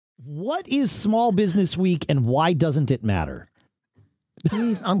What is Small Business Week and why doesn't it matter?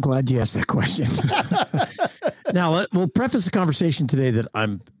 I'm glad you asked that question. Now, we'll preface the conversation today that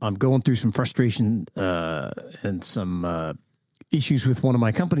I'm going through some frustration and some issues with one of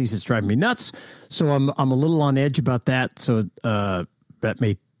my companies that's driving me nuts. So I'm a little on edge about that. So that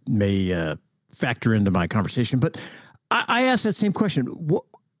may factor into my conversation. But I asked that same question,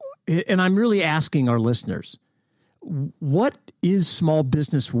 and I'm really asking our listeners, what is Small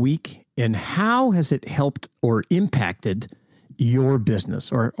Business Week and how has it helped or impacted your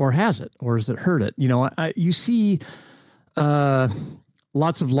business, or has it, or has it hurt it? You know, you see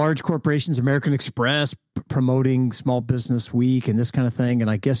lots of large corporations, American Express promoting Small Business Week and this kind of thing. And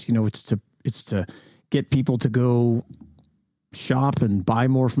I guess, you know, it's to get people to go shop and buy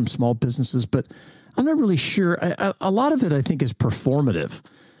more from small businesses, but I'm not really sure. A lot of it, I think, is performative.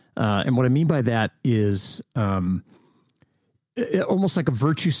 And what I mean by that is almost like a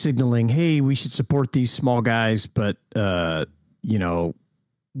virtue signaling. Hey, we should support these small guys, but you know,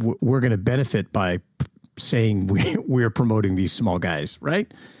 we're going to benefit by saying we're promoting these small guys,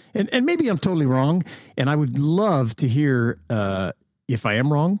 right? And maybe I'm totally wrong, and I would love to hear if I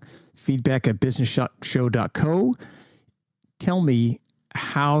am wrong. Feedback at businessshow.co. Tell me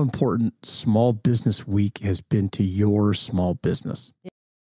how important Small Business Week has been to your small business.